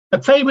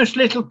A famous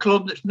little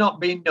club that's not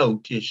been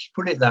noticed,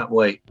 put it that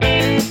way. Well,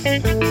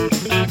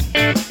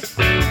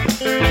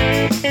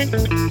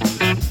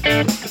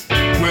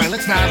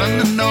 it's not in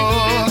the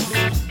north,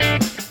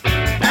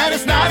 and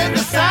it's not in the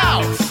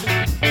south.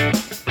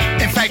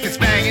 In fact, it's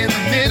bang in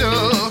the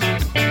middle.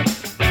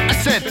 I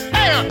said,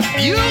 hey,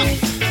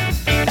 youth!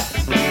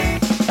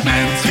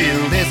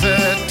 Mansfield is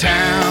a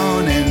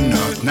town in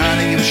North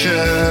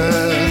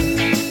Nottinghamshire.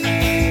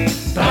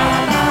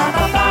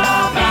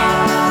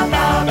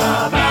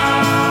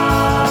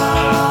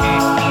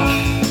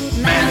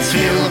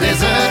 Mansfield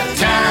is a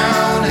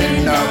town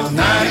in North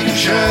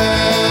Nottinghamshire.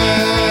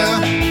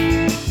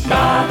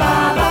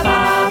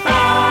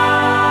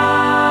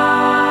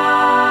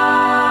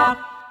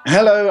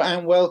 Hello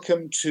and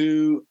welcome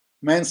to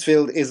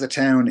Mansfield is a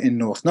Town in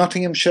North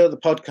Nottinghamshire, the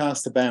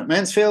podcast about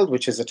Mansfield,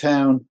 which is a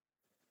town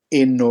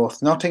in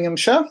North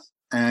Nottinghamshire.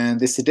 And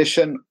this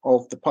edition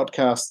of the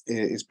podcast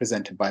is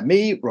presented by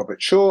me,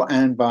 Robert Shaw,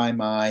 and by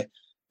my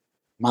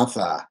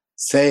mother.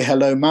 Say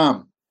hello,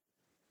 Mum.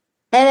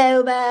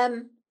 Hello,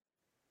 Mum.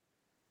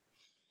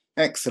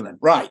 Excellent.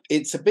 Right.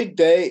 It's a big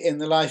day in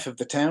the life of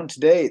the town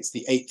today. It's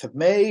the 8th of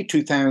May,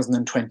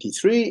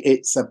 2023.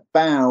 It's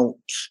about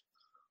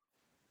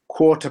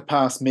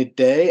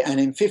midday, and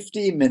in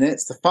 15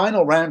 minutes, the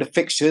final round of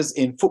fixtures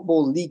in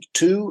Football League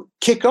 2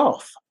 kick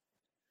off.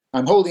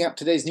 I'm holding up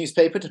today's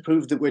newspaper to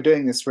prove that we're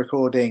doing this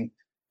recording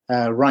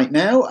right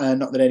now.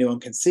 Not that anyone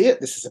can see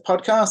it. This is a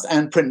podcast,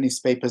 and print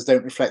newspapers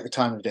don't reflect the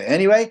time of day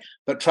anyway.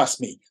 But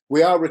trust me,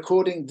 we are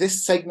recording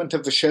this segment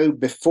of the show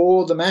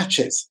before the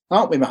matches,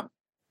 aren't we, Mum?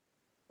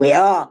 We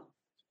are.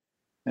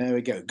 There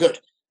we go. Good.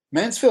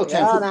 Mansfield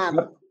Town.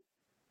 Mum.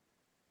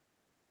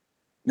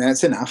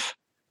 That's enough.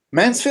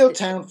 Mansfield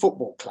Town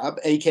Football Club,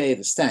 aka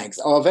the Stags,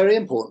 are very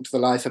important to the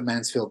life of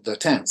Mansfield the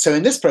town. So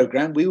in this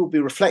programme, we will be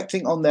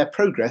reflecting on their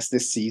progress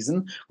this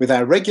season with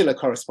our regular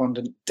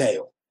correspondent,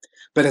 Dale.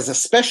 But as a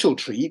special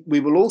treat, we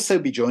will also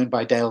be joined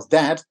by Dale's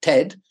dad,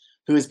 Ted,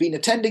 who has been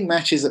attending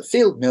matches at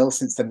Field Mill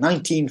since the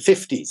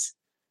 1950s.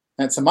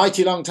 That's a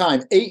mighty long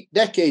time, 8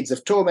 decades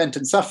of torment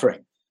and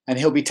suffering. And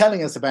he'll be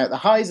telling us about the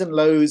highs and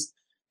lows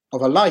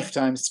of a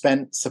lifetime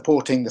spent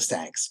supporting the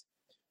Stags.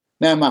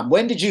 Now, Mum,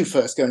 when did you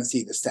first go and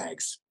see the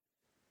Stags?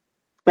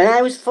 When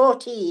I was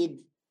 14.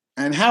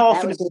 And how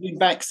often have you been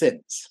back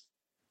since?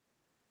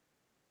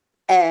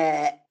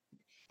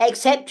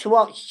 Except to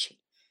watch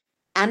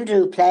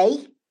Andrew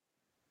play,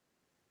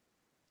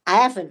 I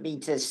haven't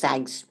been to the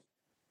Stags.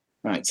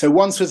 Right, so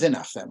once was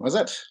enough then, was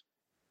it?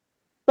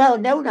 Well,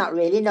 no, not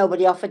really.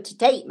 Nobody offered to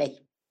take me.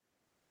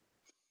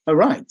 Oh,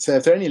 right. So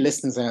if there are any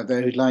listeners out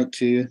there who'd like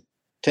to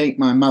take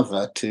my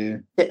mother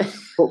to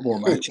football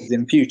matches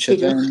in future,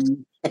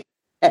 then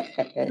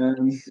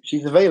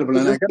she's available.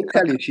 And I got to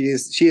tell you,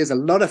 she is a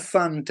lot of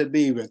fun to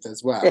be with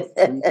as well.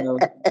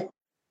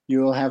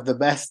 You'll have the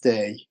best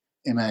day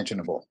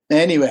imaginable.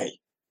 Anyway,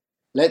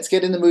 let's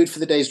get in the mood for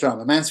the day's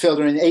drama. Mansfield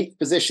are in 8th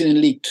position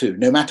in League 2.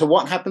 No matter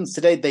what happens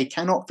today, they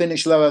cannot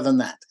finish lower than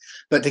that.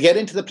 But to get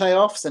into the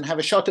playoffs and have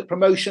a shot at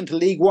promotion to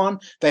League 1,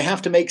 they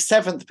have to make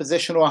 7th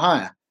position or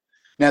higher.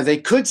 Now, they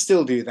could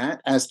still do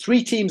that, as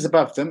 3 teams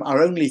above them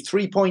are only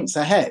 3 points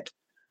ahead,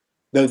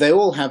 though they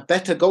all have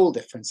better goal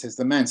differences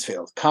than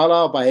Mansfield.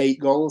 Carlisle by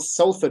 8 goals,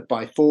 Salford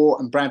by 4,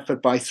 and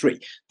Bradford by 3.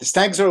 The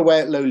Stags are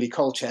away at lowly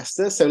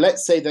Colchester, so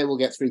let's say they will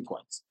get 3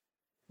 points.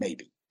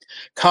 Maybe.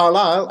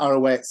 Carlisle are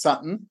away at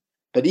Sutton,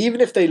 but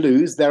even if they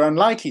lose, they're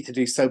unlikely to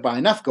do so by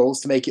enough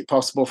goals to make it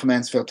possible for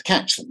Mansfield to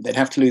catch them. They'd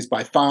have to lose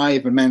by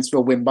 5 and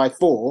Mansfield win by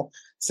 4,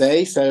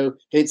 say, so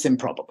it's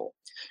improbable.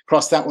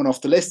 Cross that one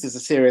off the list as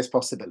a serious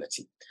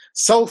possibility.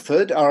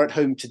 Salford are at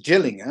home to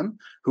Gillingham,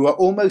 who are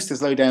almost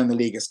as low down the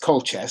league as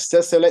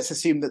Colchester, so let's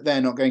assume that they're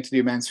not going to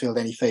do Mansfield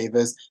any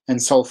favours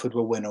and Salford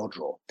will win or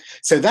draw.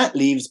 So that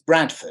leaves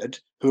Bradford,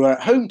 who are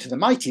at home to the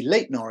mighty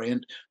Leyton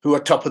Orient, who are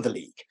top of the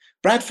league.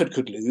 Bradford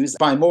could lose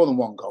by more than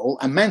 1 goal,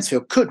 and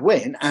Mansfield could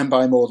win and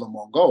by more than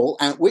 1 goal,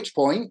 at which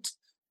point,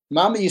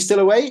 Mum, are you still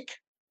awake?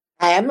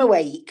 I am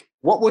awake.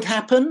 What would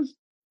happen?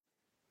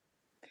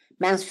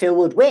 Mansfield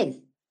would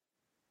win.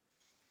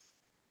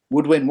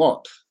 Would win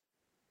what?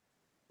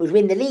 Would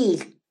win the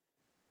league.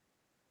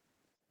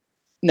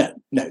 No,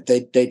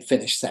 they'd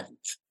finish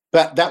 7th.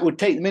 But that would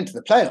take them into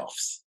the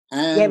playoffs.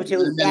 And, yeah, but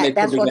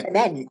that's what I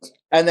meant.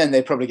 And then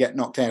they'd probably get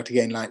knocked out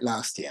again like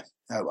last year.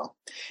 Oh, well.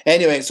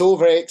 Anyway, it's all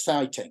very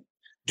exciting.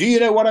 Do you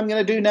know what I'm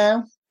going to do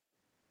now?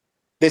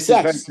 This is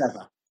very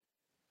clever.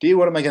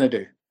 What am I going to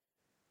do?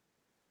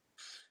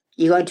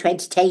 You're going to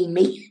entertain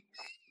me.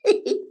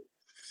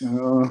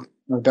 Oh,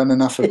 I've done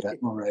enough of that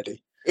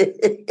already.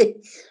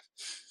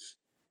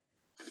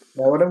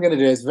 Now, what I'm going to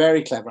do is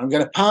very clever. I'm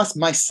going to pass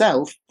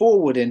myself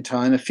forward in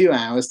time a few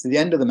hours to the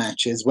end of the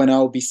matches when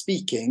I'll be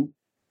speaking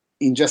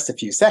in just a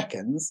few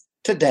seconds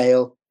to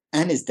Dale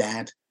and his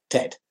dad,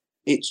 Ted.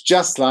 It's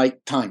just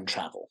like time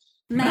travel.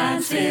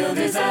 Mansfield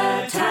is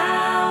a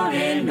town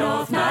in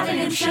North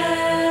Nottinghamshire.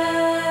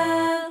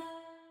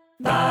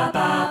 Ba,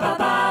 ba, ba,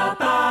 ba,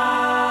 ba.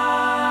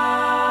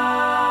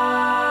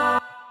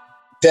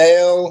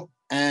 Dale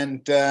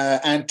and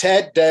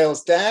Ted,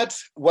 Dale's dad.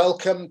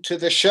 Welcome to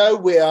the show.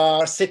 We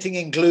are sitting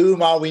in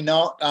gloom, are we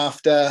not,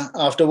 after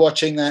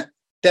watching that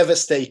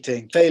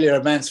devastating failure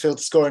of Mansfield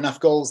to score enough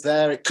goals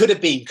there? It could have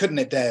been, couldn't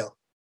it, Dale?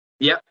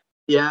 Yep.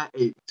 Yeah,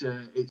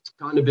 it's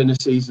kind of been a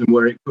season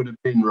where it could have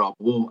been, Rob.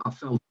 Well, I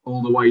felt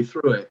all the way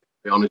through it,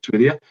 to be honest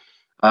with you.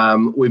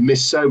 We've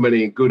missed so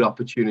many good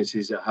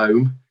opportunities at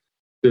home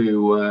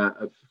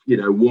to,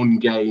 won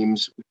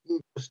games.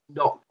 We've just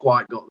not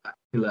quite got that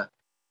killer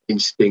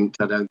instinct,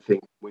 I don't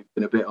think. We've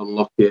been a bit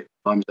unlucky at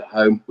times at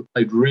home. We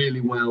played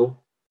really well,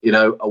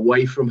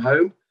 away from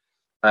home,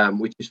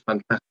 which is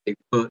fantastic.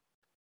 But,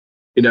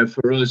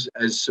 for us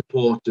as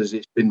supporters,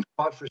 it's been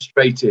quite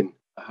frustrating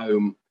at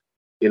home,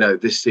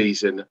 this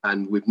season,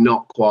 and we've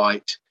not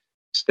quite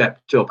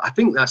stepped up. I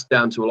think that's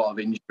down to a lot of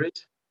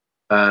injuries.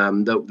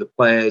 The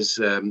players,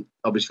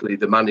 obviously,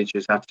 the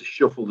managers have to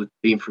shuffle the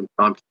team from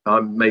time to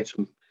time. Made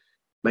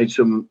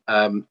some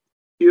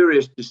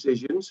curious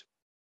decisions.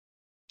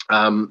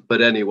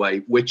 But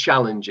anyway, we're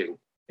challenging.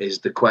 Is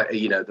the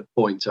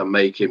point I'm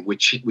making?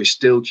 We're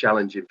still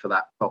challenging for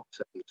that top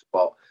 7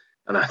 spot,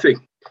 and I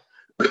think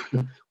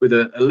with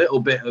a little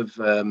bit of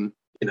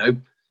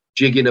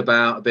jigging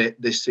about a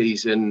bit this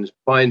season,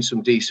 buying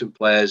some decent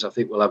players, I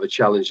think we'll have a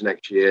challenge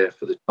next year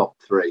for the top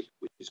 3,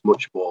 which is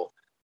much more,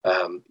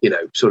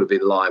 sort of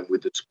in line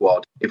with the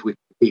squad if we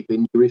can keep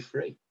injury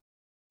free.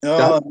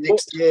 Oh,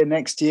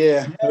 next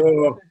year.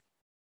 Oh.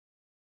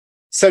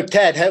 So,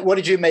 Ted, what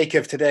did you make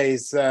of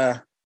today's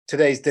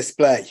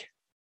display?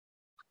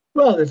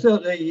 Well,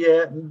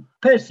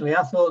 personally,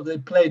 I thought they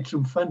played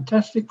some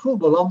fantastic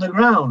football on the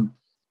ground.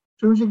 As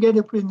soon as you get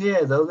up in the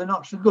air, though, they're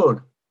not so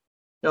good.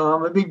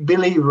 I'm a big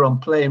believer on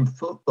playing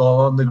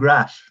football on the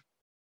grass,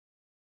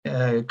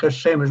 because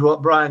same as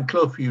what Brian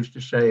Clough used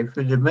to say, if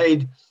they'd have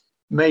made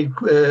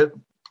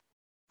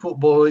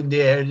football in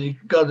the air,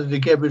 they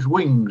gave us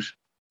wings.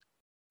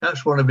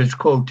 That's one of his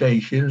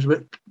quotations.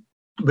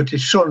 But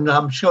his son,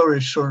 I'm sure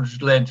his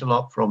son's learnt a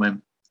lot from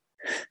him.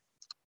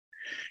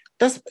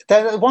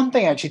 One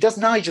thing actually, does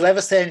Nigel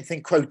ever say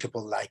anything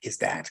quotable like his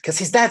dad? Because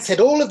his dad said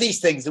all of these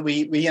things that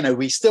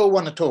we still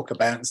want to talk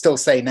about and still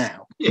say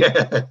now.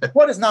 Yeah.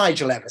 What has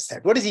Nigel ever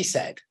said? What has he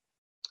said?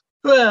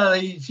 Well,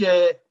 he's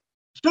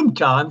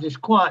sometimes it's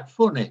quite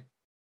funny.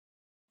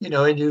 He'll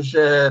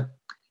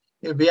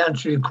be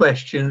answering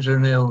questions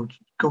and he'll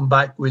come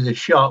back with a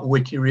sharp,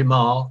 witty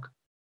remark,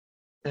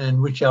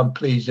 and which I'm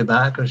pleased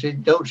about because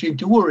it don't seem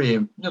to worry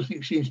him.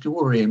 Nothing seems to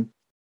worry him,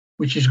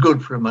 which is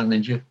good for a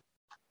manager.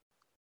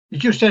 He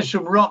just had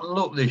some rotten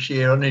luck this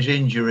year on his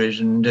injuries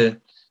and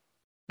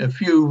a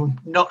few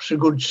not so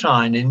good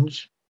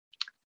signings,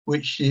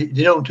 which they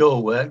don't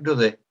all work, do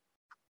they?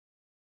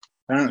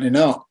 Apparently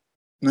not.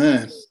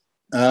 No.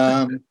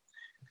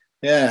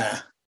 Yeah.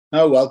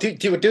 Oh well.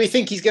 Do we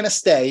think he's going to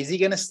stay? Is he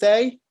going to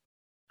stay?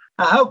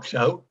 I hope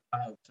so.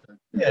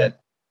 Yeah.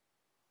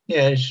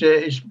 Yeah.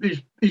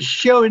 It's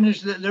showing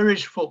us that there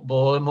is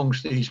football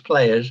amongst these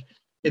players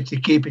if they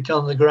keep it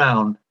on the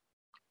ground.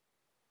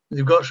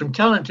 They've got some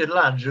talented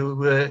lads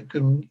who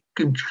can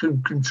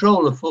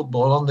control the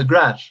football on the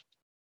grass,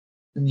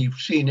 and you've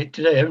seen it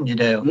today, haven't you,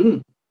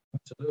 Dale?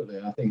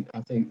 Absolutely. I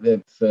think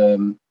they've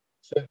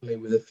certainly,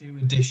 with a few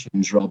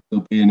additions, Rob,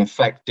 they'll be an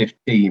effective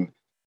team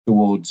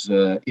towards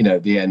the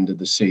end of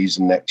the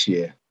season next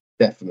year.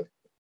 Definitely.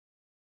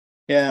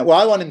 Yeah. Well,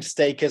 I want him to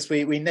stay because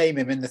we name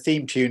him in the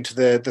theme tune to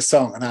the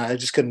song, and I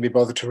just couldn't be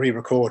bothered to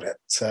re-record it.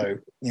 So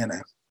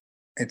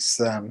it's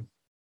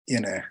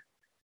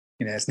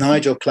it's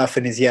Nigel Clough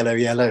in his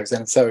yellows,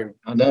 and so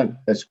I know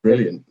that's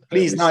brilliant.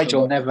 Please,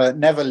 Nigel,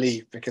 never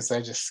leave because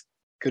I just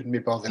couldn't be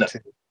bothered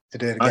to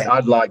do it again.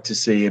 I'd like to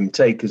see him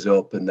take us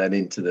up and then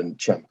into the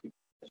Championship,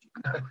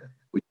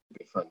 which would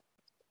be fun.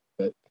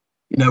 But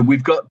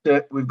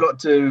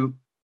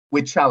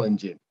we're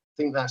challenging. I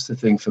think that's the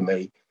thing for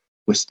me.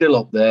 We're still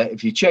up there.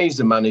 If you change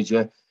the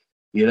manager,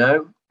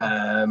 you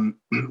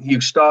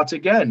start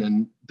again.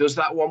 And does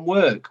that one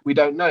work? We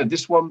don't know.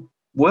 This one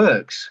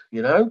works,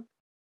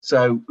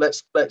 So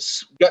let's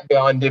get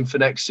behind him for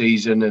next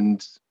season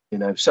and,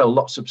 sell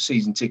lots of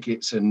season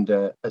tickets and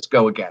let's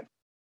go again.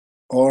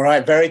 All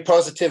right. Very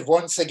positive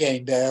once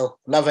again, Dale.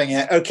 Loving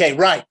it. Okay.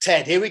 Right.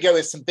 Ted, here we go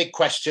with some big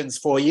questions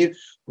for you.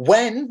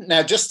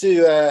 Now just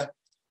to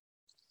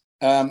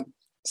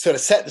sort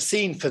of set the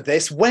scene for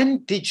this,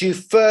 when did you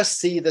first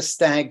see the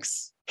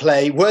Stags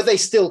play? Were they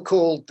still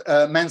called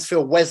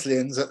Mansfield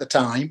Wesleyans at the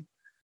time?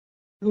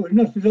 Oh,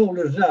 not as old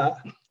as that.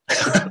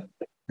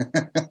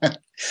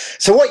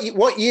 So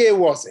what year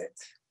was it?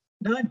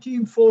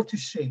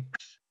 1946.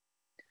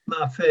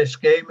 My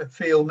first game at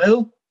Field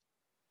Mill.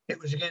 It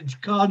was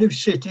against Cardiff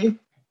City,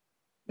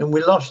 and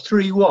we lost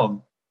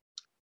 3-1.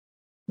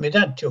 My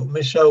dad took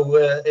me, so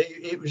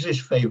it was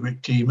his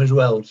favourite team as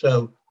well.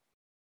 So,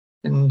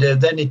 and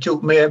then he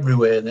took me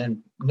everywhere.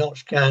 Then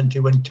Notts County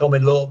when Tommy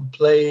Lawton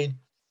played,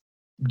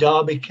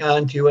 Derby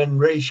County when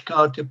Ray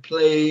Carter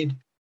played.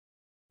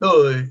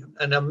 Oh,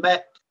 and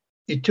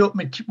he took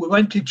me. We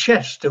went to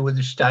Chester with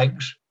the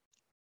Stags,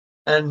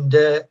 and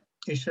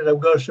he said,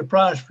 "I've got a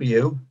surprise for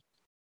you."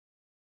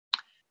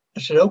 I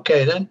said,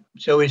 okay then.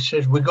 So he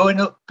says, we're going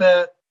to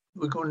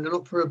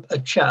look for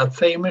a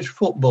famous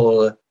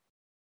footballer.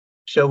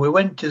 So we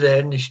went to there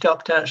and he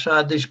stopped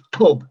outside this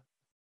pub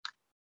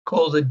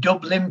called the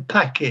Dublin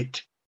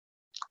Packet.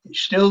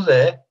 It's still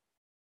there.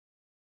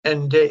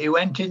 And he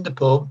went in the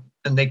pub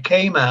and they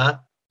came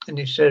out and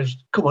he says,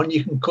 come on,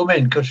 you can come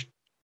in, because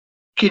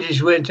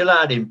kiddies weren't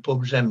allowed in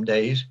pubs them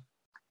days.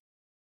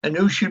 And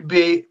who should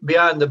be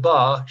behind the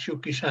bar,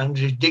 shook his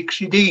hands, is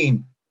Dixie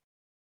Dean.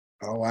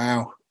 Oh,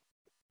 wow.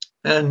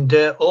 And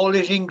all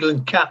his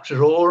England caps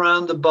are all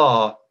around the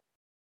bar.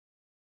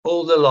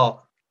 All the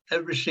lot.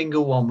 Every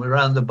single one were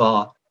around the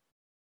bar.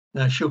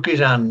 And I shook his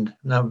hand.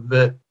 And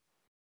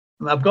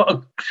I've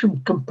got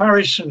some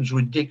comparisons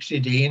with Dixie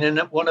Dean and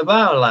one of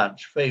our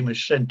lads,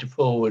 famous centre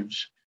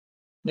forwards,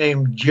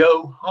 named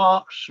Joe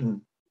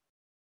Hartson.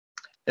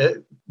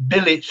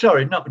 Billy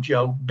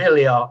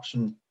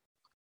Hartson.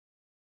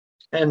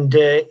 And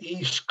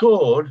he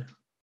scored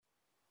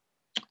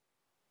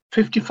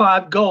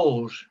 55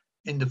 goals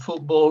in the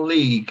Football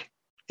League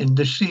in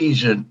the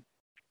season.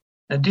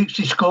 And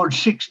Dixie scored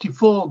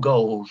 64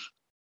 goals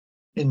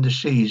in the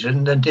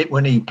season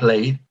when he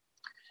played.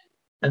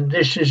 And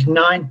this is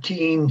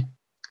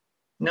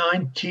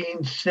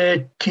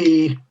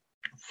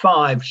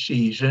 1935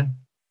 season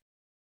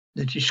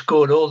that he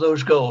scored all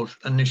those goals.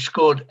 And he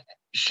scored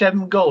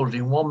 7 goals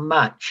in one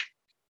match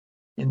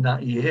in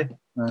that year.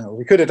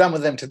 We could have done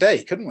with them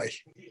today, couldn't we?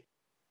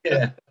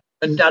 Yeah.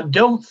 And I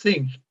don't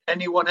think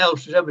anyone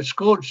else has ever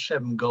scored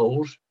 7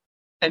 goals,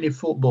 any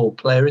football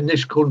player in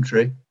this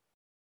country.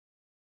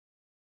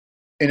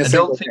 I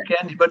don't think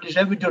anybody's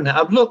ever done it.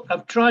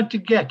 I've tried to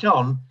get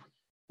on,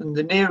 and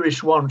the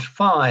nearest one's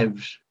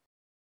 5s,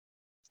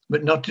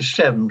 but not to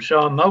 7.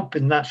 So I'm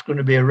hoping that's going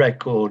to be a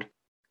record.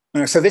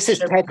 So this is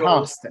Ted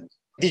Harston.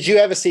 Did you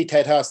ever see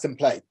Ted Harston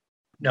play?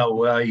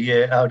 No,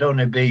 I'd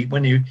only be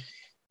when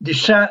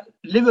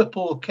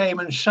Liverpool came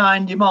and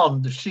signed him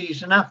on the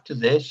season after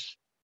this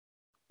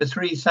for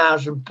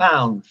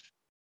 £3,000,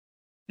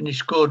 and he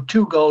scored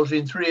 2 goals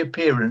in 3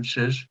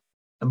 appearances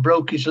and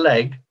broke his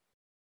leg,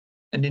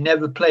 and he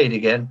never played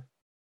again.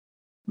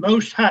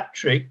 Most hat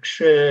tricks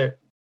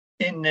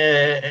in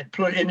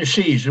a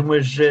season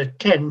was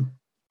 10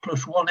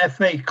 plus 1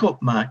 FA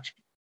Cup match,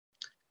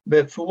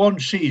 but for one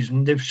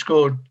season they've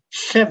scored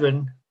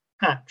 7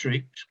 hat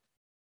tricks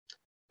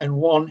and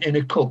 1 in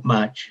a cup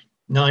match.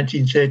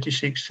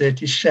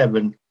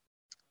 1936-37.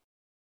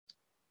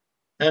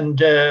 And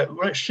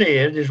let's see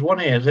here, there's one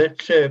here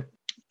that,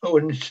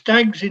 in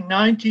Stags in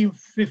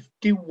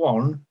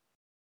 1951,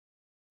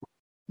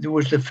 there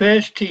was the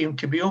first team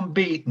to be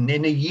unbeaten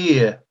in a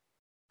year.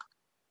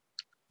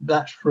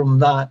 That's from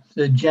that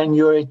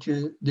January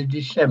to the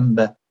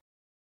December.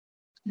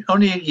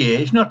 Only a year,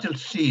 it's not a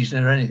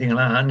season or anything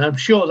like that, and I'm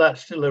sure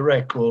that's still a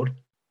record.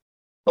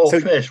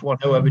 First one,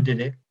 whoever did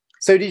it.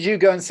 So did you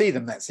go and see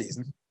them that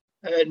season?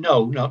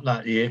 No, not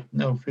that year.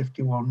 No,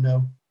 51,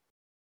 no.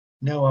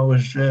 No, I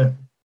was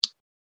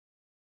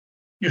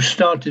just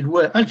started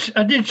work.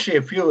 I did see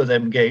a few of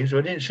them games, but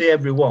I didn't see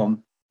every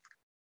one.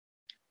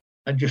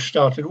 I just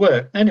started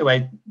work.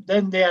 Anyway,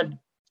 then they had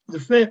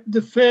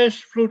the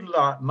first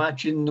floodlight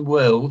match in the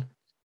world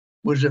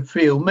was at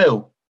Field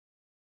Mill,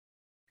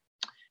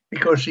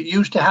 because it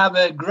used to have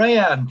a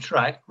greyhound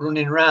track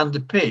running around the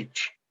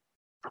pitch.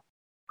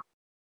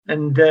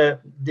 And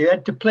they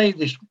had to play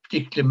this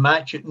particular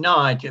match at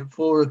night at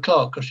 4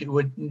 o'clock because it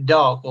went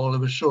dark all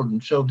of a sudden.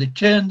 So they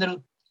turned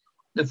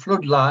the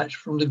floodlights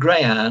from the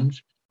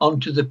greyhounds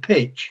onto the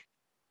pitch,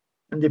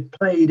 and they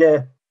played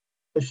a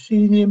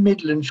Senior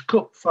Midlands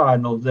Cup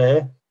final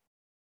there.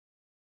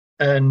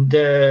 And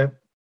that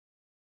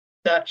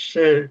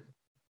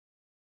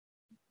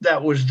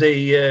was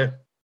the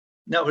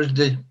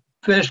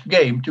first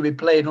game to be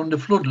played under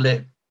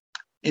floodlit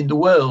in the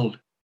world.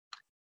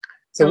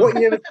 So what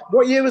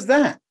year was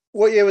that?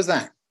 What year was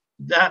that?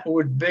 That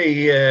would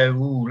be,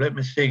 let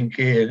me think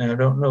here. I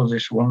don't know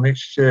this one.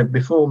 It's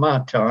before my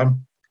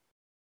time.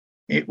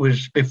 It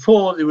was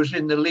before they was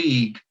in the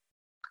league,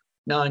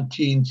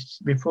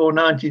 before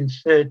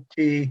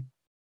 1930,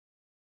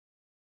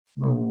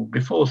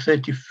 before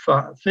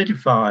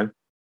 35.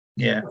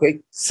 Yeah. Okay,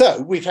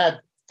 so we've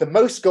had the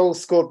most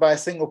goals scored by a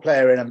single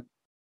player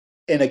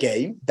in a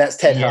game. That's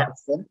Ted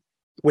Harston.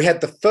 We had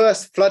the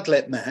first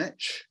floodlit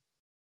match.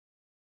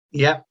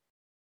 Yeah.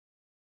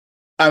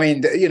 I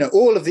mean,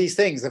 all of these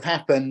things have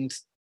happened,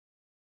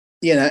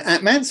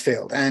 at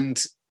Mansfield, and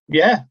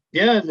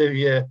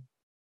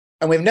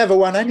and we've never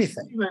won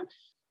anything.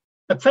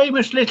 A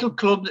famous little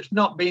club that's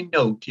not been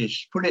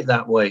noticed, put it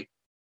that way.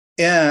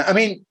 Yeah, I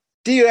mean,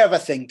 do you ever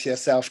think to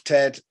yourself,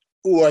 Ted,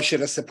 I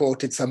should have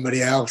supported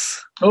somebody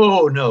else?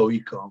 Oh, no,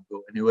 you can't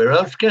go anywhere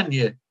else, can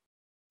you?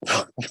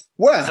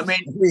 Well, I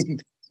mean,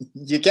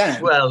 you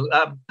can. Well,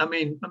 I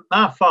mean,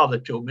 my father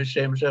told me,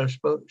 same as I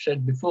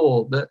said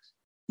before, but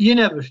you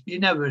never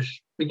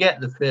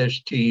forget the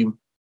first team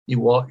you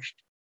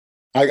watched.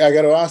 I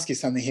got to ask you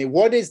something here.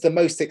 What is the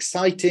most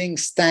exciting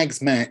Stags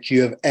match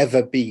you have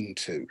ever been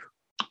to?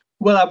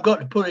 Well, I've got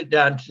to put it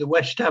down to the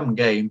West Ham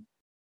game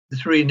the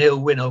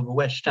 3-0 win over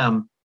West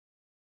Ham.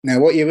 Now,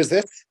 what year was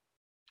this?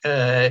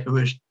 It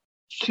was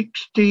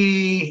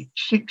 68,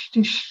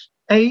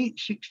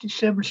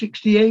 67,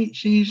 68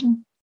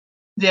 season.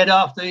 They had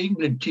half the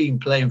England team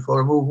playing for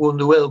them who won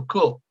the World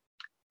Cup.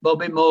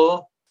 Bobby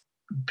Moore,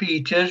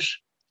 Peters,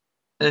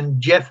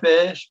 and Jeff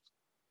Hurst.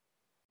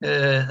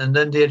 And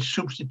then they had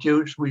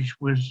substitutes, which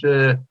was,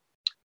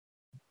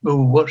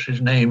 what's his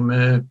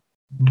name?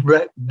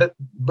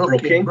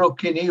 Brooking.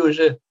 He was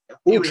a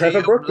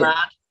Trevor Brooking.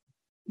 Lad.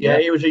 Yeah,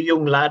 he was a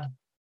young lad.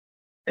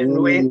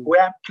 And we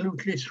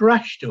absolutely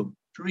thrashed them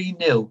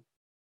 3-0.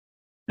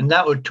 And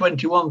that was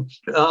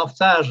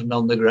 21,500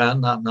 on the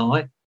ground that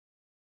night.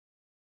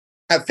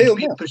 At Field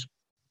Mill?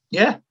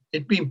 Yeah,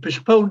 it'd been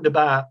postponed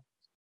about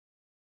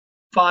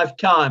 5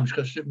 times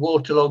because it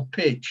waterlogged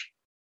pitch.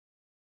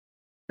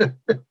 So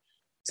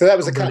that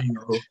was a cup.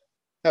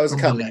 That was a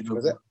cup match,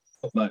 was it?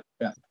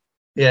 Yeah.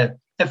 Yeah,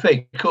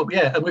 FA Cup,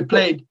 yeah. And we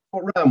played...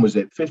 What round was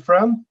it? 5th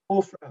round?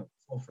 4th round?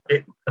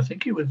 I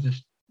think it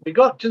was... We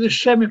got to the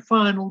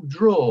semi-final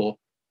draw.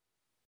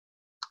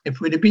 If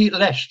we'd have beat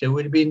Leicester,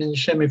 we'd have been in the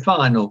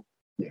semi-final.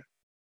 Yeah.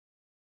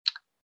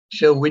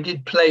 So we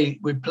did play...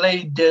 We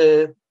played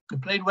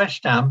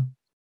West Ham,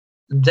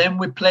 and then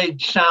we played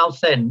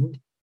Southend.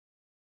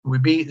 We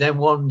beat them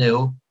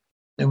 1-0.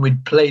 Then we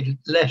played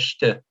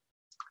Leicester,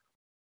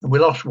 and we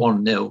lost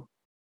 1-0.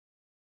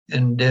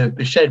 And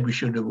we said we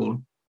should have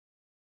won.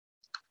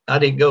 I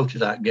didn't go to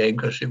that game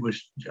because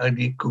I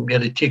couldn't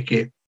get a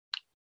ticket.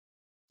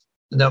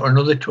 And that were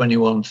another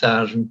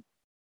 21,000.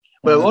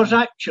 But it was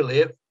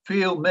actually at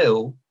Field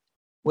Mill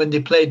when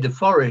they played the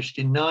Forest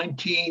in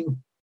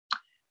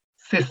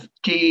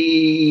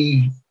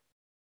 1950,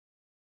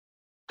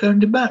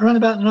 around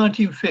about the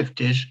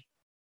 1950s,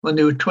 when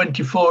they were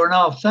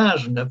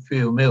 24,500 at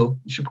Field Mill.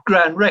 It's a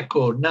grand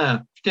record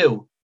now,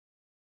 still,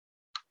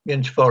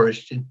 against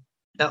Forest.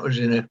 That was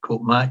in a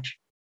cup match.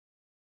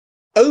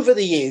 Over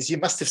the years, you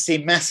must have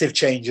seen massive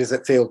changes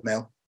at Field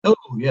Mill. Oh,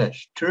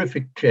 yes.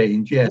 Terrific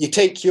change, yeah. You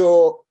take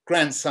your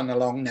grandson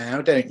along now,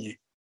 don't you?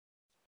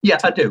 Yeah,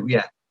 I do,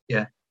 yeah.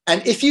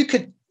 And if you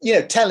could,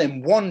 tell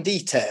him one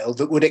detail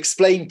that would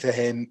explain to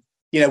him,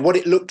 what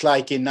it looked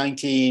like in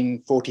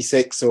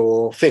 1946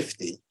 or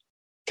 50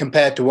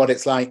 compared to what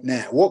it's like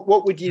now,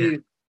 what would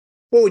you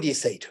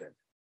say to him?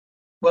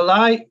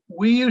 Well,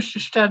 we used to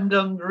stand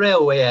on the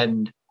railway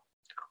end.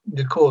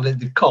 They called it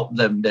the cop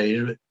them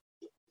days.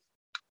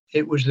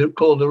 It was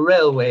called the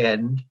railway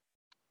end,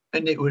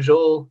 and it was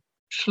all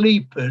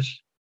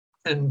sleepers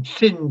and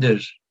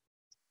cinders.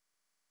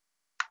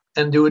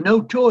 And there were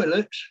no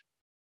toilets.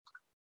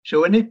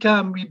 So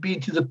anytime you'd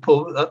been to the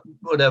pub,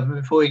 whatever,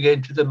 before you get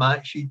into the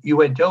match, you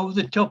went over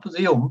the top of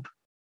the ump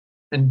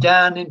and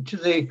down into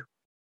the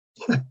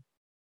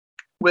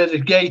where the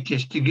gate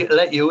is to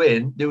let you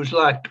in. There was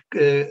like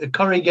a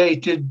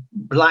corrugated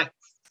black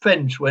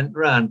fence went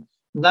round,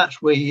 and that's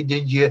where you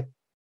did your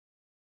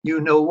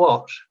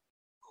what.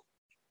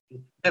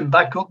 Then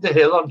back up the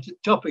hill onto the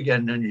top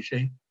again, then you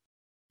see.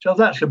 So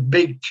that's a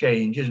big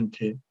change,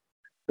 isn't it,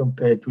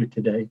 compared with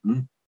today?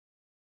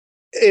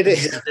 It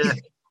is.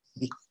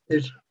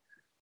 There's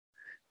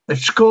a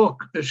score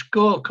at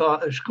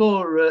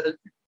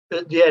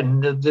the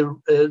end of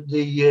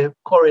the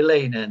Quarry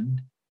Lane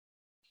end,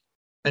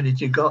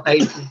 and you've got A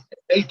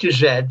to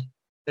Z,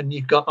 and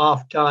you've got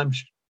half-time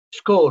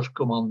scores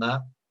come on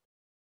that.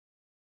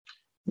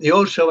 They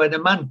also had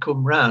a man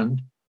come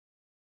round,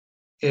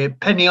 a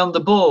penny on the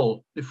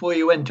ball before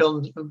you went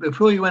on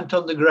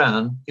the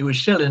ground. He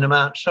was selling them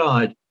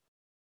outside.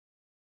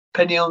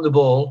 Penny on the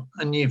ball,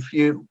 and if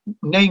your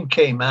name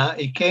came out,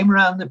 he came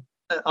around at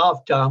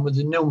half time with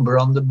the number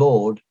on the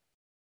board.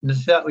 And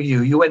if that were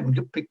you went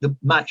and picked the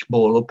match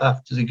ball up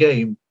after the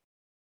game.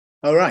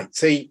 All right.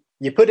 So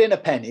you put in a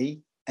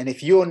penny, and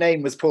if your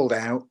name was pulled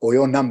out or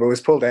your number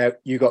was pulled out,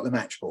 you got the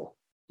match ball.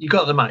 You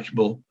got the match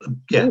ball.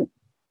 Yeah. Ooh.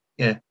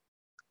 Yeah.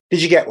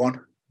 Did you get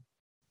one?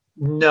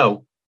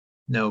 No.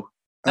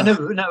 I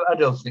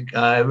don't think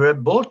I ever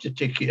bought a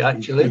ticket,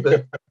 actually,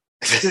 but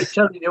just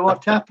telling you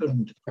what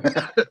happened.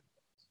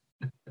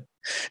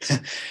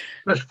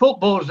 Because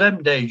football's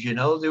them days,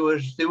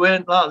 they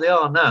weren't like they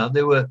are now.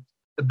 They were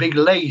a big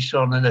lace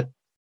on and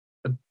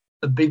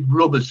a big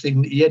rubber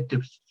thing that you had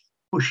to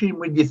push in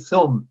with your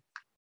thumb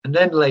and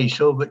then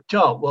lace over the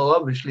top. Well,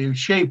 obviously, the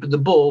shape of the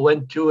ball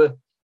went to a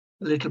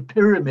little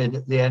pyramid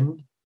at the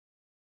end.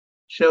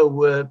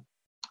 So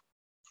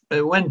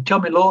when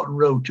Tommy Lawton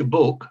wrote a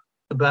book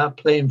about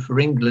playing for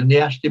England, he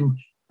asked him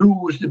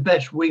who was the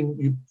best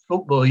wing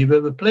football you've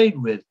ever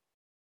played with.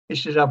 He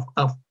says, I've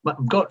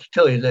got to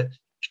tell you that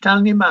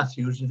Stanley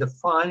Matthews is the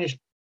finest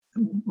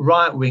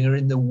right winger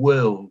in the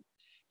world.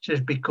 He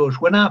says, because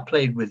when I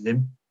played with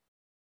him,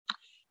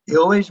 he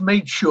always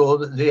made sure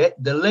that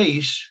the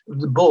lace of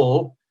the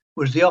ball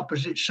was the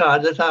opposite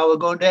side that I was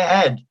going to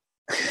head.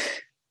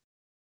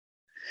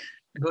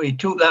 But he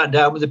took that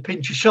down with a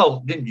pinch of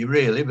salt, didn't he,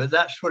 really? But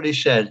that's what he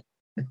said.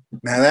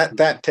 Now,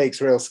 that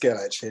takes real skill,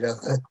 actually,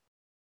 doesn't it?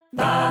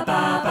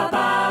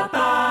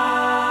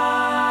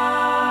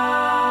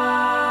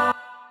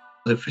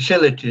 The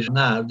facilities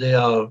now, they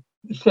are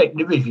second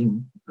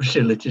division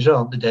facilities,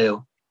 aren't they,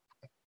 Dale?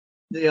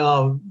 They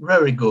are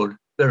very good,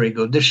 very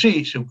good. The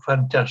seats are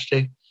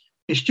fantastic.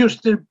 It's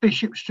just the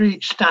Bishop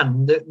Street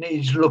stand that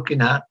needs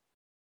looking at,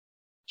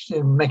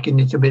 so making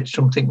it a bit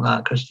something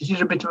like, because this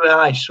is a bit of an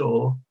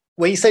eyesore.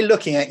 When you say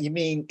looking at, you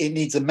mean it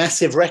needs a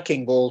massive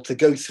wrecking ball to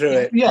go through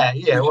it? Yeah,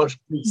 it was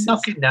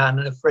knocking down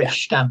a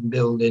fresh stand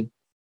building.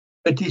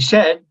 But he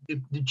said,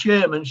 the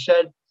chairman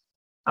said,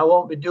 I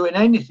won't be doing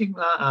anything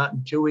like that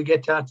until we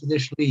get out of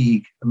this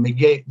league and the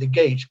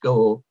gates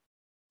go up.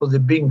 Well,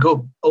 they've been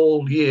good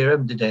all year,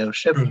 haven't they, Dale?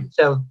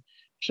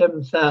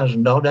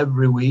 7,000 odd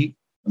every week.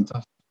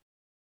 Fantastic.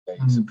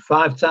 And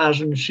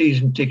 5,000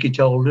 season ticket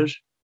holders.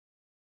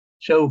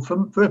 So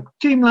for a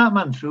team like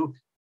Mansfield,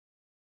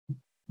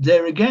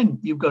 there again,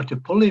 you've got a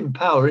pulling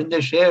power in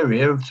this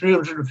area of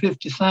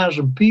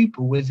 350,000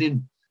 people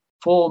within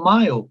 4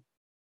 miles,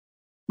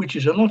 which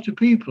is a lot of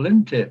people,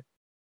 isn't it?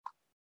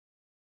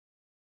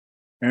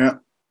 Yeah.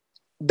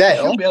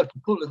 Dale? You'll be able to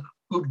pull a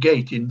good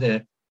gate in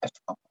there.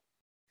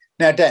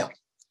 Now, Dale.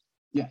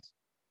 Yes.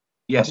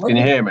 Yes, can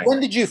you hear me? When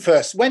did you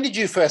first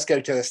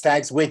go to the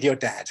Stags with your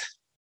dad?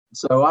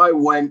 So I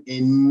went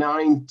in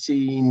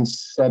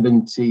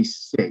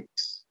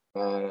 1976.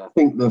 I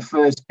think the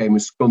first game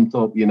was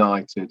Scunthorpe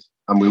United,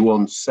 and we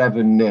won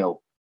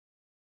 7-0.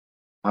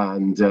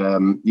 And I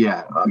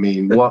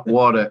mean, what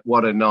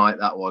a night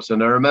that was.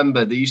 And I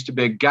remember there used to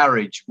be a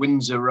garage,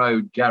 Windsor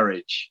Road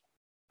garage.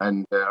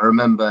 And I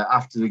remember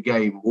after the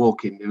game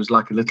walking, there was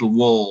like a little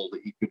wall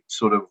that you could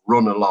sort of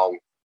run along.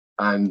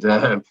 And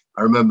I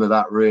remember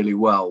that really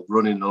well,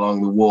 running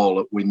along the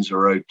wall at Windsor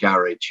Road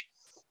garage.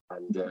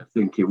 And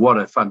thinking, what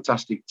a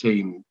fantastic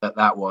team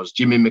that was.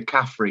 Jimmy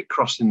McCaffrey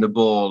crossing the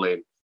ball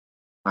in,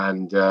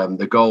 and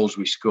the goals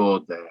we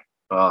scored there.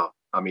 I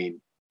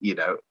mean, you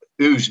know,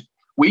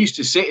 we used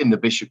to sit in the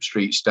Bishop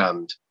Street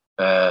stand.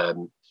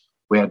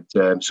 We had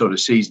sort of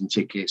season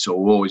tickets,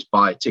 or we always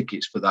buy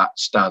tickets for that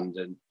stand,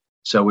 and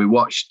so we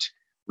watched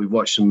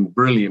some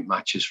brilliant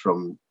matches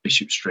from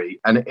Bishop Street,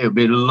 and it would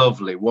be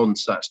lovely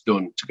once that's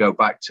done. To go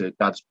back to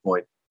Dad's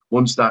point,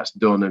 once that's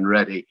done and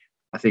ready,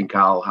 I think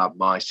I'll have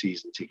my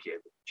season ticket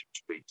at the Bishop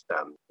Street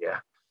stand. Yeah,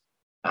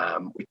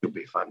 which will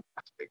be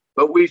fantastic.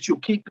 But we shall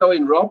keep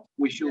going, Rob.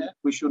 We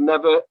shall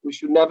never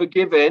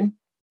give in.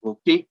 We'll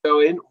keep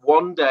going.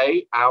 One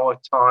day our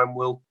time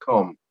will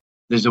come.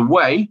 There's a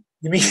way.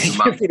 You mean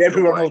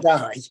everyone will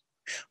die?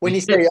 When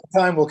you say our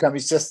time will come,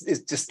 it's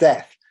just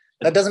death.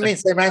 That doesn't mean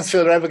say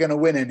Mansfield are ever going to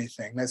win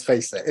anything. Let's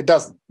face it, it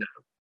doesn't.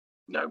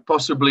 No,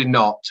 possibly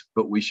not.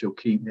 But we shall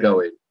keep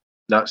going.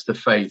 That's the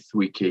faith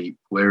we keep.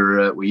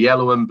 We're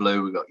yellow and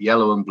blue. We've got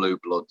yellow and blue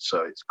blood,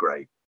 so it's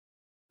great.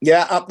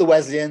 Yeah, up the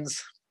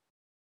Wesleyans.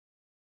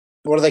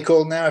 What are they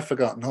called now? I've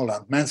forgotten. Hold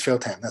on.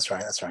 Mansfield Town. That's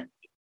right.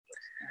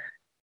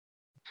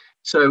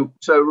 So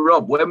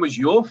Rob, when was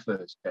your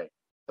first game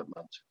at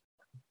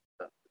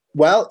Mansfield?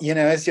 Well, you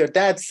know, as your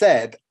dad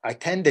said, I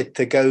tended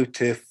to go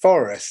to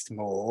Forest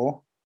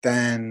more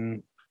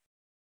than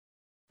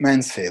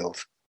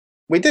Mansfield.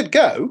 We did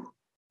go,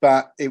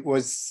 but it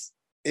was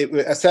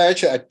a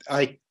search.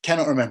 I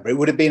cannot remember. It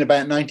would have been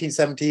about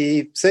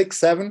 1976,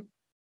 7.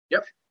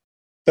 Yep.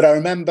 But I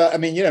remember, I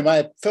mean, you know,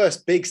 my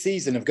first big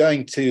season of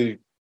going to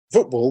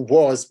football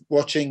was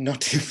watching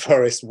Nottingham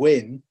Forest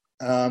win,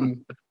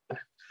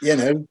 you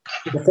know,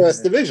 the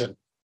first division.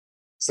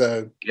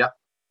 So yeah,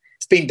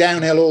 it's been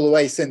downhill all the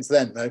way since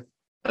then, though.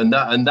 And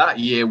that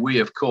year, we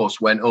of course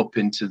went up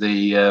into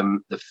the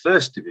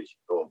first division,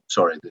 or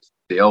sorry,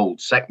 the old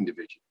second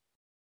division.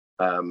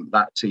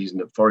 That season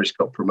that Forest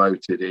got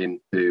promoted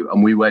into,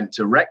 and we went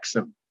to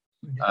Wrexham.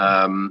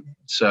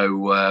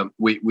 So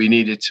we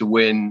needed to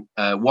win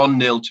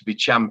 1-0 to be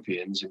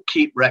champions and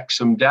keep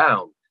Wrexham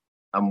down.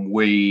 And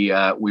we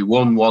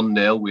won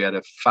 1-0. We had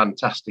a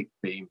fantastic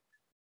team,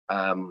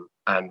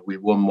 and we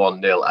won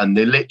 1-0. And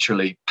they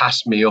literally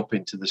passed me up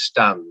into the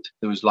stand.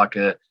 There was like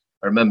I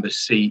remember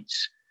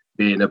seats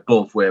being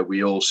above where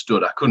we all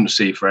stood. I couldn't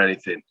see for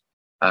anything.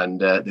 And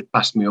they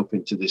passed me up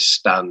into this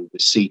stand, the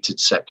seated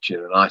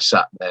section, and I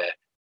sat there.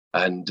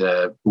 And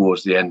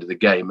towards the end of the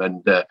game,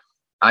 and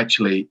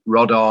actually,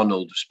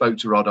 spoke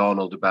to Rod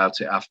Arnold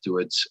about it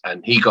afterwards,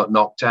 and he got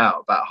knocked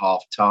out about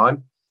half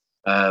time.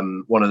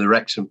 One of the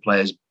Wrexham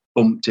players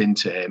bumped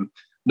into him,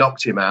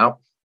 knocked him out,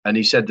 and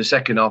he said the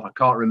second half, I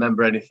can't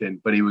remember anything,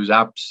 but he was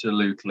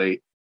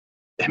absolutely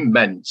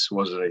immense,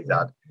 wasn't he,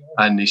 Dad?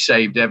 And he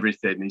saved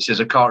everything. He says,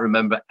 I can't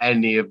remember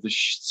any of the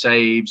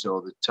saves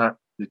or the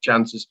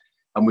chances,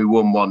 and we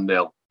won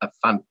 1-0. A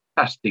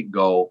fantastic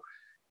goal,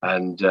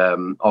 and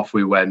off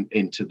we went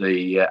into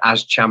the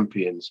as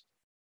champions.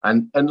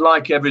 And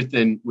like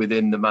everything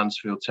within the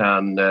Mansfield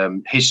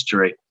Town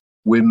history,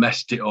 we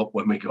messed it up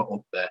when we got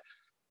up there.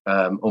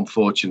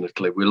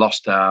 Unfortunately, we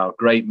lost our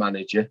great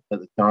manager at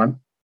the time,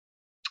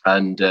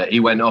 and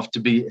he went off to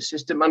be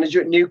assistant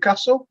manager at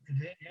Newcastle.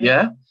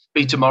 Yeah,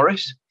 Peter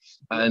Morris,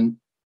 and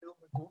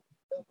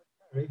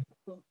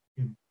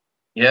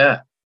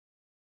yeah,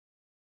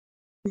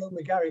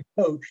 Gary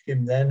coached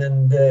him then,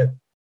 and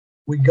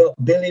we got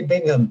Billy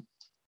Bingham.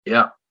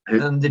 Yeah.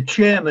 And the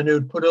chairman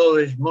who'd put all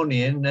his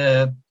money in,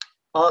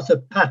 Arthur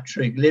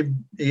Patrick,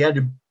 he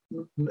had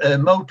a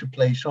motor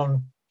place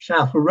on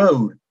South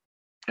Road.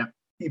 Yep.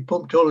 He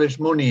pumped all his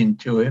money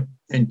into it,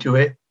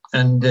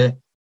 and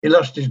he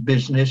lost his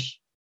business.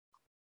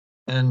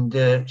 And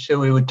so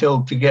we were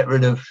told to get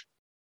rid of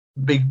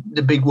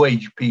the big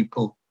wage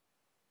people.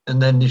 And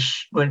then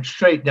this went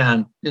straight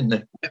down, didn't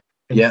they?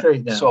 Yeah,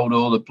 sold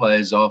all the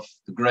players off,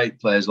 the great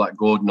players like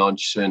Gordon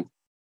Hodgson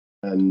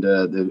and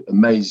the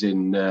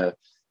amazing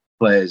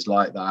players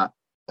like that.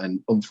 And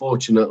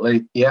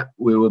unfortunately,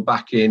 we were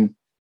back in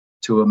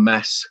to a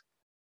mess,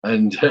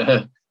 and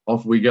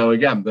off we go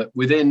again. But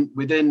within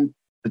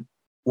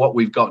what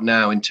we've got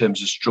now in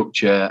terms of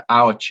structure,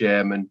 our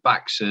chairman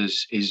backs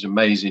us, is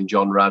amazing,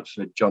 John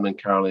and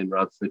Caroline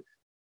Radford.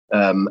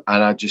 And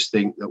I just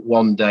think that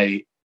one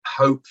day,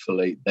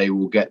 hopefully, they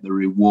will get the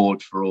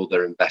reward for all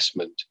their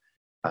investment.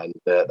 And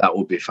that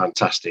will be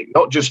fantastic,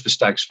 not just for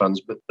Stags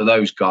fans, but for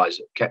those guys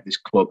that kept this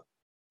club,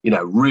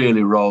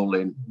 really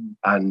rolling.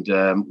 And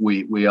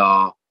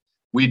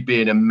we'd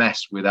be in a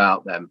mess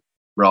without them,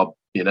 Rob,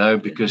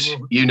 because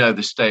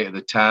the state of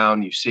the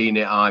town, you've seen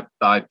it,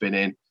 I've been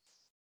in.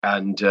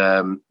 And,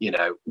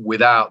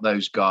 without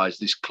those guys,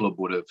 this club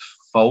would have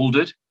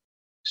folded.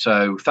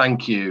 So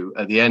thank you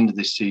at the end of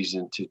this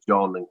season to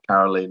John and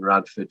Caroline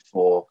Radford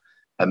for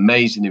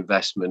amazing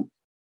investment.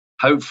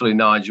 Hopefully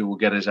Nigel will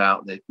get us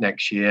out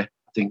next year.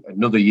 I think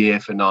another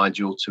year for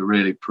Nigel to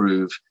really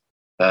prove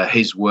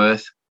his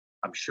worth.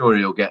 I'm sure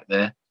he'll get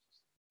there.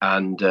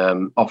 And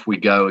off we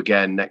go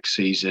again next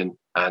season.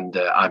 And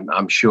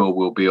I'm sure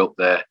we'll be up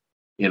there,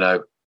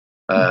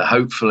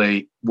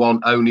 hopefully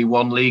only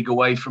one league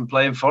away from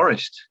playing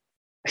Forest.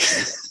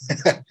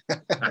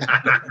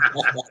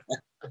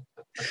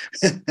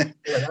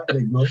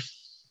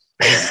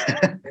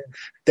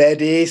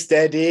 Steady.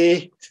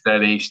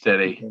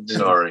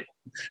 Sorry.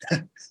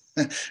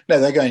 No,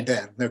 they're going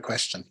down, no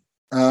question.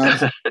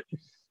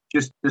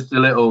 Just a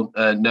little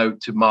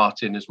note to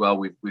Martin as well.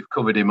 We've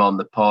covered him on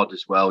the pod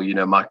as well.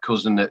 My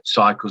cousin that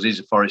cycles, he's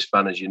a Forest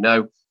fan, as you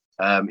know.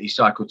 He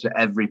cycled to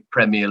every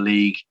Premier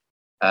League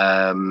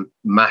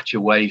match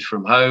away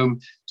from home.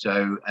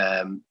 So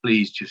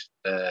please just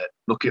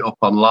look it up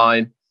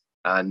online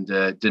and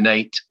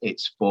donate.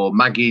 It's for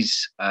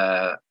Maggie's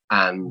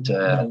and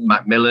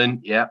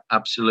Macmillan. Yeah,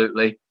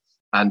 absolutely.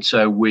 And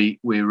so we're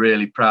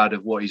really proud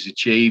of what he's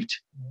achieved.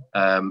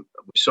 We're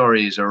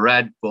sorry he's a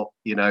red, but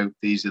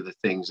these are the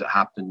things that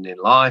happen in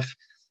life.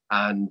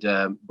 And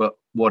but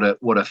what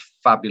a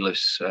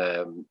fabulous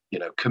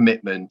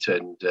commitment,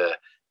 and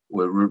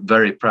we're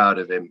very proud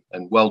of him.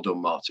 And well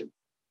done, Martin.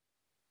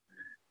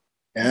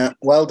 Yeah,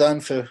 well done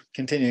for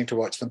continuing to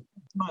watch them.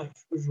 Match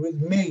was with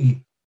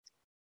me.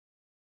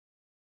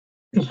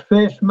 His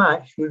first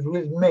match was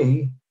with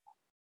me.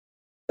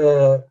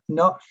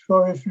 Not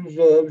Forest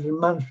Reserves and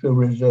Mansfield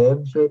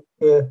Reserves at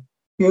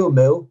Fuel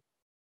Mill,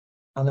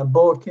 and I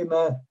bought him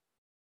a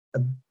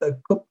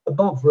cup of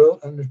Bovril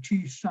and a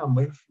cheese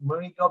sandwich.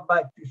 When he got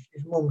back,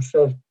 his mum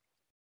said,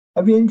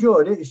 "Have you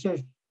enjoyed it?" He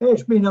says, "Yeah,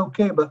 it's been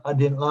okay, but I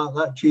didn't like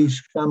that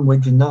cheese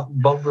sandwich and that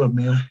Bovril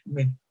meal.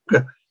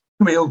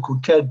 My Uncle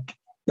Ted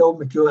told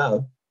me to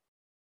have."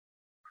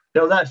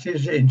 So that's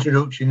his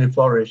introduction to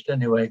Forest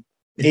anyway.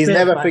 He's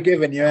never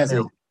forgiven you, has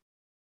he?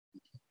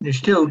 He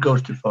still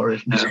goes to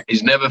Forest now.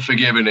 He's never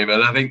forgiven him,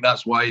 and I think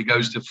that's why he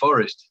goes to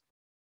Forest.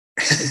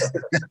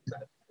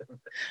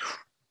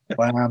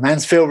 Wow,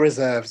 Mansfield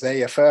Reserves,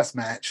 your first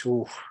match.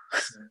 Ooh.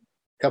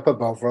 Cup of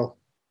Bovril.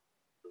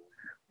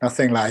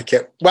 Nothing like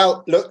it.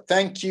 Well, look,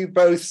 thank you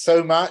both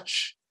so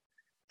much.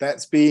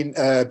 That's been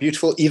a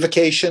beautiful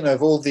evocation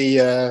of all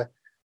the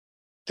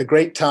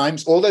great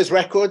times, all those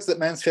records that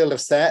Mansfield have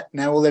set.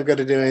 Now all they've got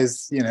to do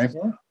is,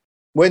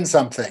 win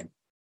something.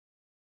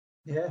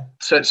 Yeah.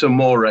 Set some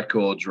more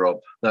records, Rob.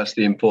 That's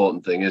the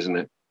important thing, isn't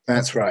it?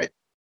 That's right.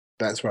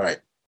 That's right.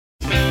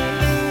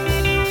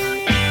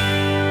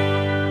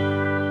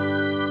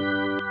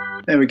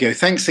 There we go.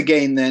 Thanks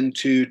again then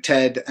to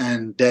Ted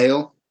and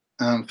Dale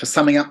for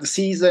summing up the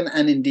season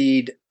and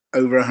indeed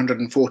over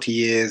 140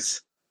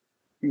 years.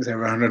 I think it's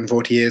over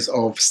 140 years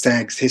of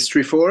Stags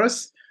history for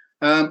us.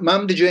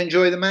 Mum, did you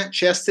enjoy the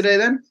match yesterday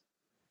then?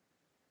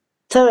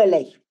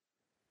 Thoroughly.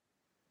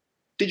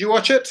 Did you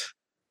watch it?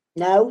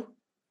 No.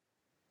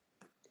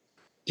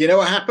 Do you know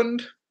what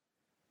happened?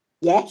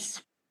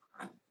 Yes.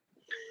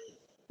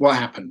 What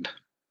happened?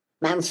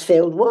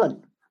 Mansfield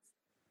won.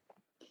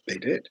 They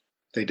did.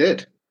 They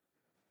did.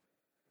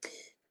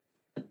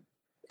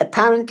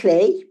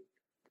 Apparently,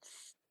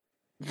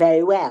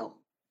 very well.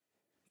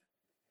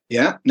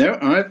 Yeah.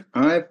 No,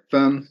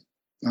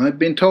 I've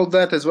been told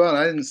that as well.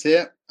 I didn't see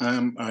it.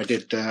 I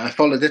did. I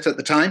followed it at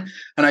the time,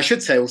 and I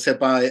should say also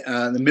by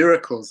the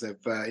miracles of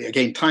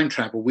again time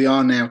travel. We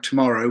are now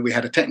tomorrow. We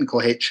had a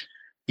technical hitch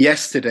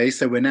yesterday,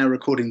 so we're now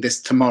recording this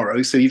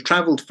tomorrow. So you've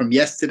travelled from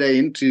yesterday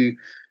into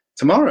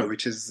tomorrow,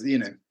 which is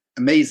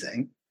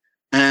amazing.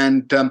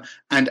 And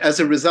as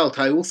a result,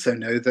 I also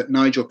know that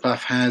Nigel Clough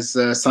has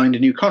signed a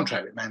new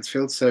contract with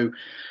Mansfield. So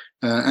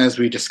as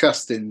we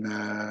discussed in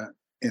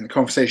in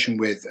conversation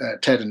with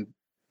Ted and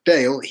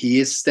Dale, he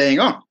is staying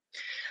on.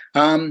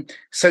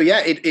 So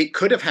yeah, it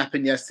could have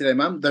happened yesterday,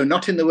 Mum, though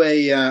not in the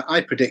way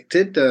I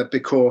predicted,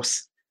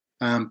 because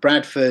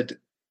Bradford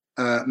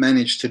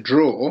managed to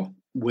draw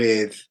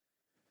with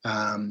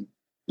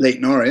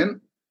Leyton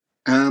Orient,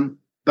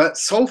 but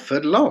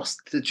Salford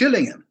lost to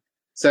Gillingham.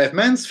 So if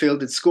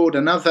Mansfield had scored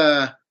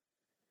another,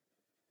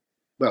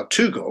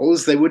 2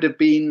 goals, they would have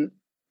been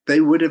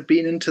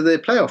into the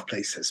playoff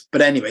places.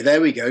 But anyway,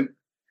 there we go.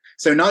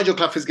 So Nigel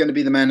Clough is going to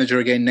be the manager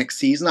again next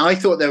season. I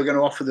thought they were going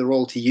to offer the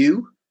role to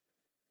you.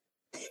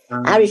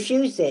 I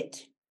refused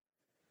it.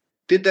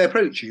 Did they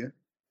approach you?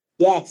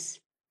 Yes.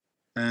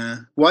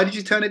 Why did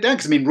you turn it down?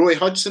 Because, Roy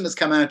Hodgson has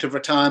come out of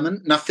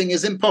retirement. Nothing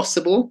is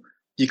impossible.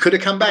 You could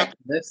have come back to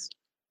this.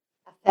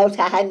 I felt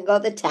I hadn't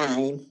got the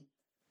time.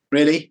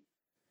 Really?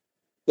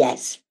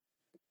 Yes.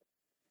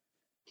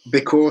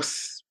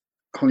 Because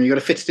you've got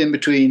to fit it in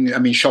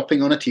between,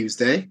 shopping on a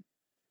Tuesday.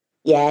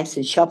 Yes,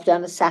 and shopped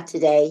on a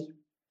Saturday.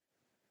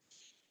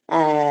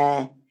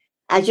 I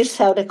just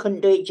felt I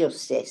couldn't do it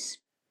justice.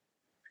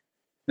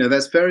 No,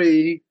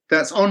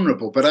 that's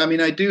honourable. But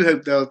I do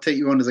hope they'll take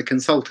you on as a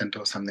consultant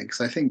or something,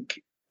 because I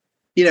think,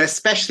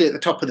 especially at the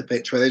top of the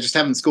pitch where they just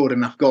haven't scored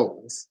enough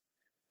goals,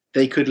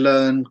 they could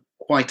learn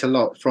quite a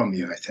lot from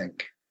you, I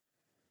think.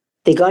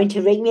 They're going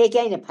to ring me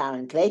again,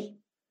 apparently.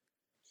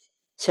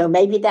 So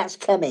maybe that's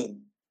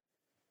coming.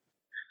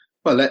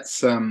 Well, let's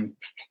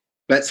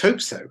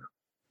hope so.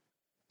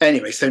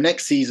 Anyway, so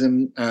next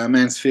season,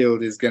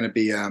 Mansfield is going to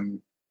be a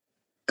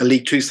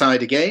League Two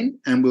side again,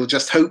 and we'll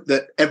just hope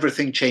that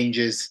everything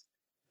changes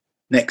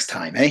next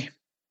time, eh?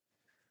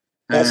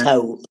 Let's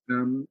hope.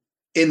 In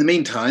the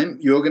meantime,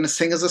 you're going to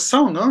sing us a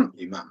song, aren't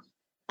you, Mum?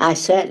 I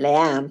certainly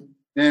am.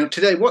 Now,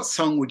 today, what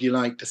song would you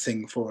like to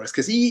sing for us?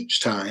 Because each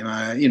time,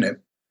 I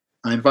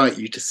invite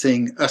you to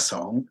sing a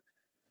song,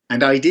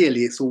 and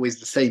ideally, it's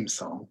always the same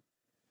song.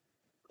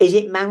 Is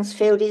it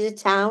Mansfield is a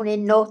town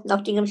in North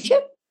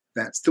Nottinghamshire?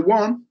 That's the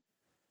one.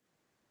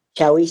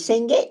 Shall we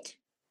sing it?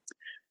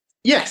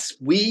 Yes,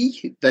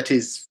 that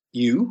is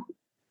you,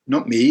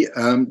 not me,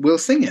 will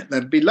sing it.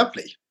 That'd be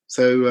lovely.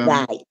 So,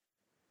 right.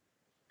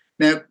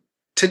 Now,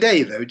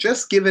 today, though,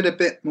 just give it a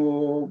bit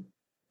more.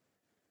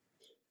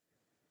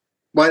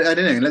 Well, I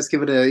don't know. Let's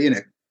give it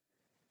a,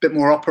 bit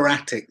more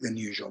operatic than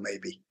usual,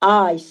 maybe.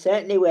 I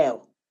certainly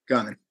will. Go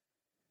on then.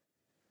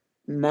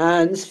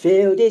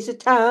 Mansfield is a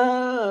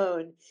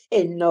town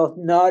in North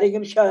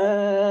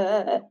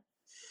Nottinghamshire.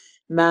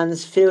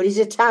 Mansfield is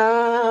a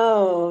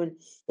town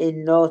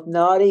in North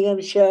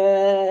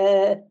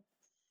Nottinghamshire.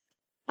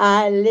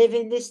 I live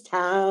in this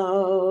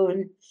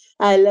town.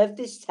 I love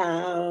this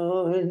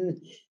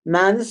town.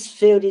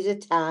 Mansfield is a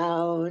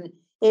town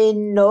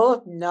in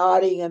North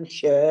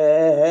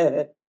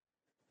Nottinghamshire.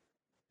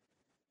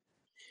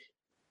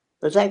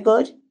 Was that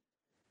good?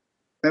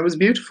 That was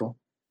beautiful.